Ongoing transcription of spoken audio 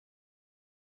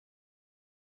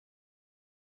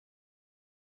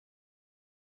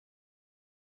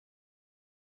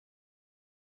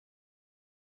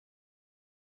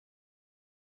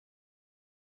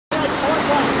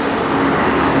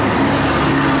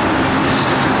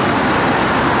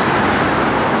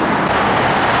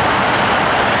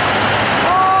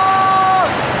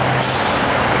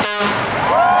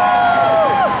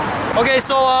Okay,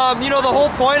 so you know, the whole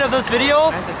point of this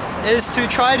video is to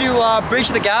try to bridge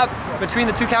the gap between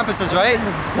the two campuses, right?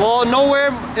 Well,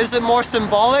 nowhere is it more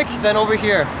symbolic than over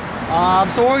here.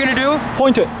 So what we're gonna do?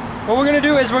 Point it. What we're gonna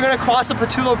do is we're gonna cross the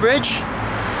Patullo Bridge.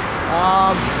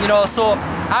 You know, so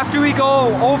after we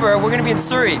go over, we're gonna be in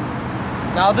Surrey.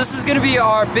 Now this is gonna be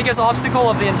our biggest obstacle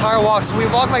of the entire walk. So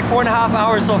we've walked like 4.5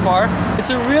 hours so far. It's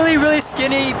a really, really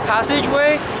skinny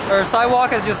passageway or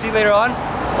sidewalk, as you'll see later on.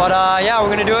 But yeah, we're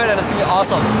gonna do it and it's gonna be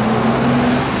awesome.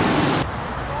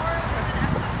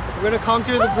 We're gonna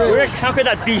conquer the bridge. We're gonna conquer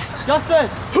that beast. Justin!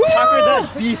 Conquer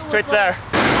that beast right there.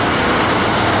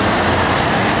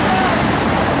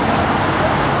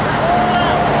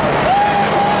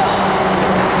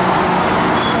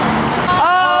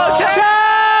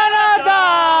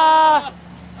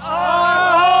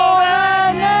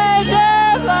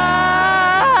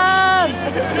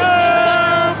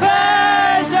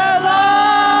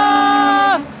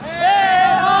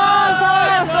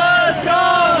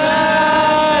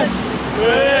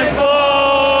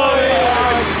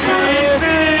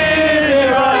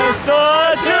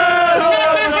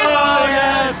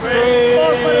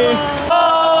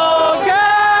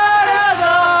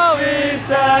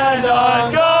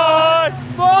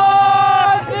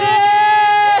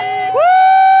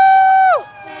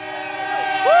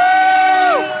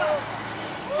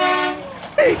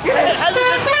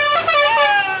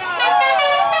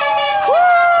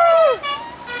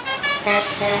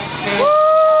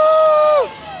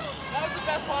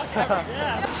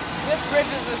 This bridge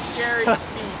is a scary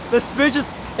beast. This bridge is,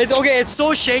 it's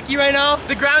so shaky right now.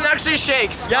 The ground actually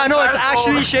shakes. Yeah, no, it's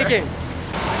actually shaking.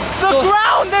 The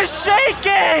ground is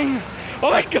shaking!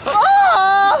 Oh my god.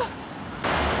 Ah!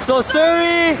 So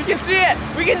Surrey. We can see it.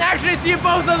 We can actually see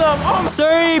both of them. Oh,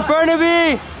 Surrey,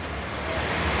 Burnaby.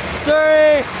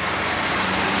 Surrey.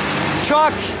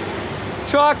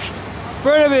 Truck,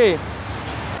 Burnaby.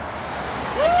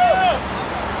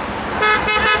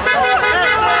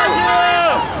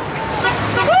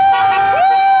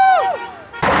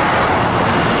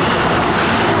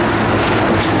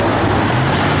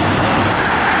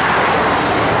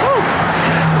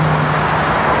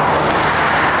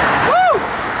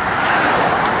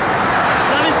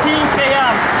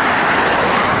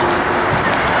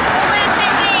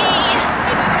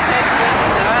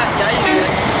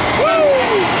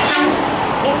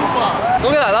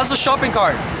 Look at that, that's a shopping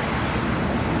cart.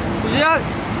 Yeah,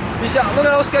 look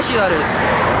at how sketchy that is.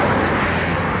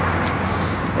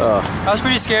 That was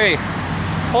pretty scary.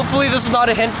 Hopefully this is not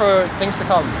a hint for things to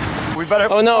come. We better.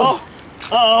 Oh no. Oh.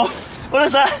 Uh-oh. What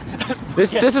is that?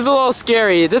 This is a little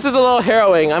scary. This is a little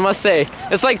harrowing, I must say.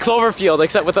 It's like Cloverfield,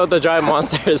 except without the giant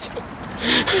monsters.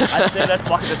 I'd say let's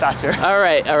walk a bit faster.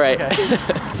 Alright. Okay.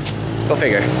 Go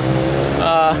figure.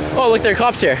 Oh look, there are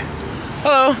cops here.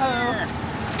 Hello. Hello.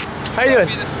 How you doing?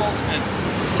 Be the spokesman.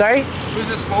 Sorry? Who's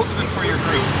the spokesman for your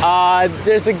group?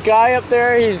 There's a guy up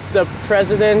there, he's the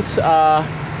president. Hi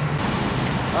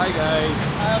guys.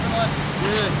 Hi everyone.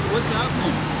 Good. What's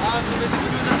happening? So basically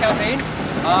we're doing this campaign.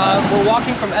 We're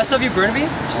walking from SFU Burnaby,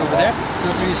 which is over there, to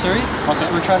SFU Surrey. Okay.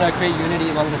 So we're trying to create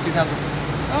unity among the two campuses.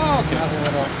 Oh, okay.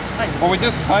 Well,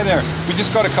 hi there. We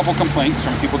just got a couple complaints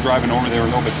from people driving over. They were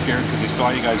a little bit scared because they saw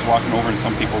you guys walking over and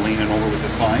some people leaning over with the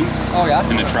signs. Oh yeah?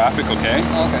 In the traffic, okay?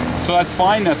 Oh, okay. So that's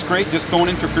fine, that's great. Just don't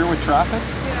interfere with traffic.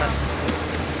 Yeah.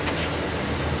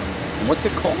 What's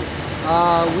it called?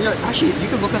 We are actually, you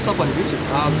can look us up on YouTube.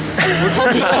 We're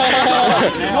talking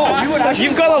no, we would actually.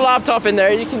 You've got a laptop in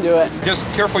there, you can do it. Just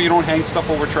careful you don't hang stuff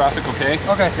over traffic, okay?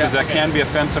 Okay. Because that can be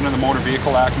offense under the Motor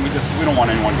Vehicle Act, and we don't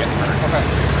want anyone getting hurt. Okay.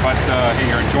 But hey,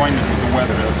 you're enjoying the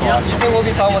weather. That's awesome. Do you think we'll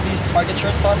be found with these Target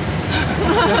shirts on?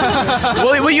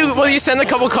 Will you send a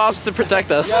couple cops to protect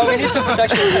us? Yeah, we need some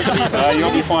protection.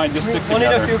 You'll be fine. Just stick We'll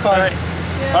need together. a few cards.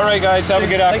 All right, guys. Have a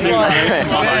good afternoon.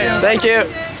 Right. Thank you.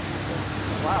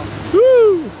 Wow.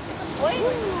 Woo!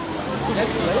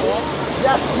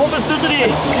 Yes, publicity.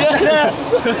 Yes.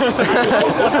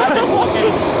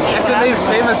 SMA's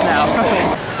famous now.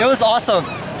 It was awesome.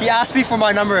 He asked me for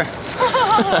my number.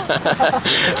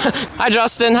 Hi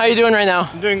Justin, how you doing right now?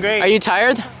 I'm doing great. Are you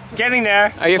tired? Getting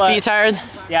there. Are your feet tired?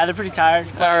 Yeah, they're pretty tired.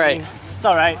 Alright. It's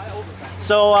alright.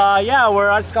 So yeah, we're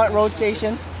at Scott Road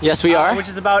Station. Yes, we are. Which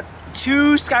is about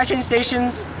 2 SkyTrain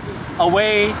stations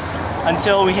away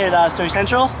until we hit Surrey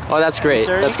Central. Oh, that's great.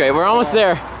 Surrey. That's great. We're almost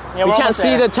there. Yeah, we can't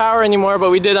see the tower anymore, but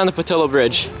we did on the Patullo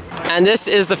Bridge. And this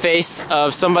is the face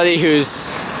of somebody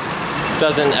who's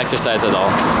doesn't exercise at all.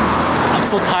 I'm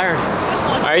so tired.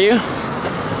 Are you?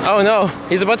 Oh no,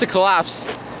 he's about to collapse.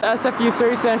 SFU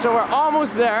Surrey Central, we're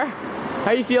almost there.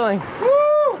 How are you feeling? Woo!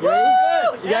 You ready?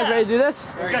 You guys ready to do this?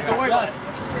 We got the work.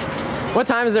 What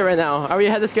time is it right now? Are we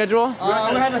ahead of schedule? We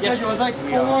had the schedule. It was like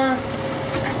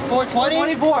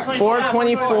 4:20?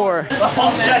 4:24. This is the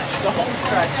home stretch. The home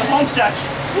stretch. The home stretch.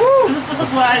 Woo! This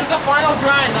is what The final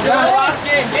grind. The Yes. last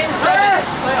game. Game 7.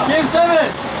 Game 7!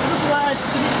 This is what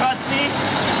got me.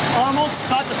 Almost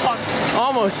stopped the puck.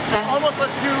 Almost. Almost let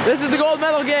two. This is the gold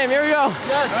medal game. Here we go.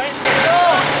 Yes! Right? Let's go!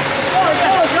 Let's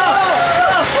go! Let's go! Let's go!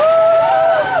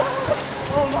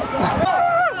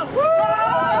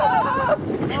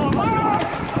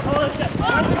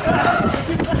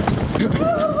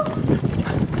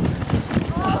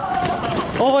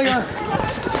 Oh my god!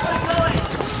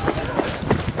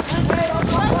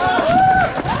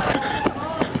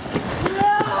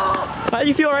 How do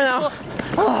you feel right now?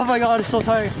 Oh my god, I'm so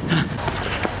tired.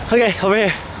 Okay, over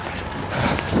here.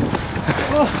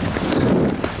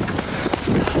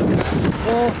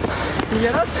 Can you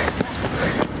get us?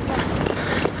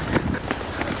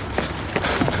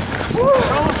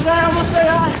 Almost there, almost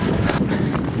there.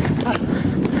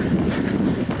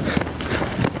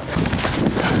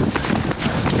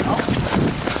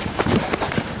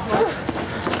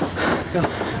 Go.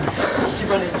 Keep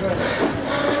running, keep running.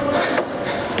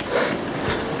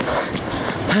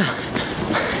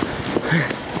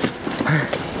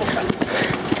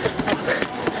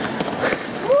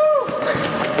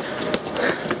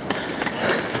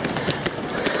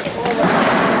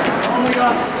 Oh my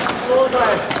god, so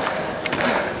tired.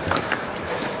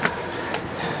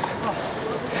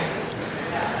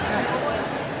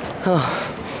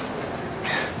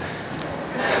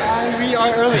 We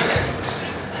are early.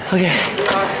 Okay.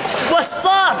 What's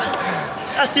up?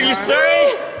 SFU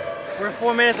Surrey. We're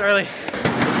 4 minutes early.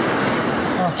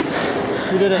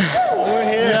 We did it. We're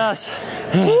here. Yes.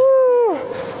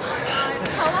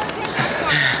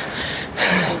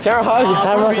 Camera hug.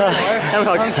 Camera hug.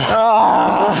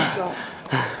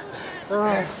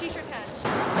 T-shirt hats.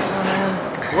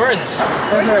 Words.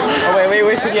 Oh,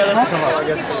 wait for the others to come up. I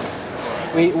guess.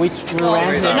 We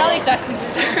ran They're not exactly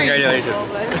Surrey. Congratulations.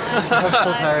 I'm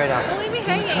so tired right now. Don't leave me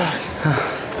hanging.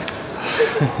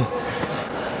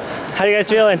 How you guys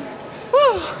feeling?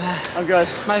 I'm good.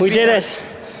 We did it.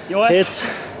 You know what? We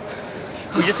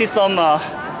just need some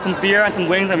beer and some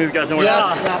wings and we've got no one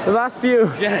else. The last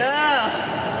few. Yeah.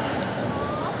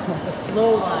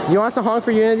 You want some honk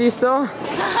for unity still? Hey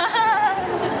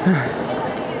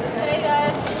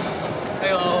guys.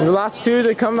 The last two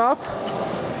to come up.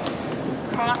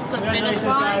 Cross the finish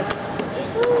line.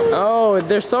 Oh,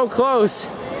 they're so close.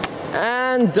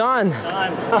 And done.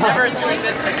 Never doing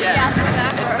this again.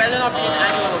 It better not be an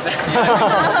annual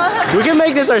event. We can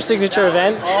make this our signature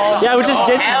event. Yeah, we just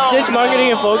ditch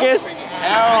marketing and focus.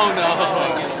 Hell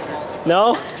no.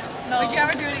 No? Would you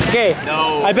ever do it again? Okay.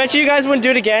 No. I bet you guys wouldn't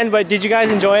do it again, but did you guys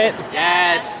enjoy it?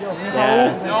 Yes.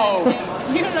 Yeah. No.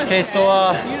 Okay,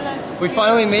 so we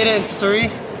finally made it into Surrey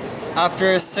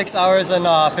after 6 hours and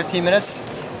 15 minutes.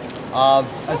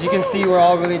 As you can see, we're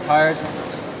all really tired.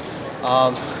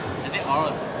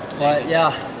 But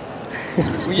yeah,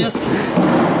 we just...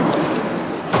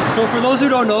 So for those who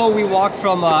don't know, we walked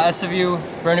from SFU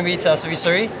Burnaby to SFU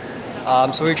Surrey.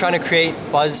 So we were trying to create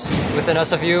buzz within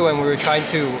SFU, and we were trying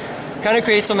to kind of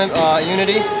create some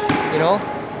unity, you know.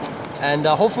 And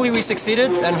hopefully we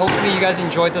succeeded, and hopefully you guys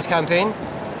enjoyed this campaign.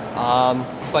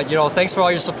 But you know, thanks for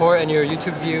all your support and your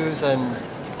YouTube views and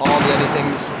all the other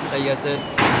things that you guys did.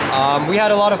 We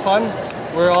had a lot of fun.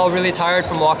 We're all really tired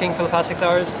from walking for the past 6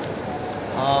 hours.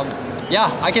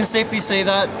 Yeah, I can safely say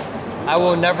that I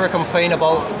will never complain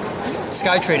about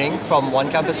sky training from one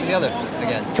campus to the other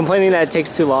again. Complaining that it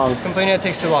takes too long. Complaining it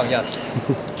takes too long, yes.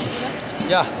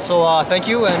 Yeah, so thank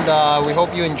you, and we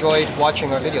hope you enjoyed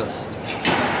watching our videos.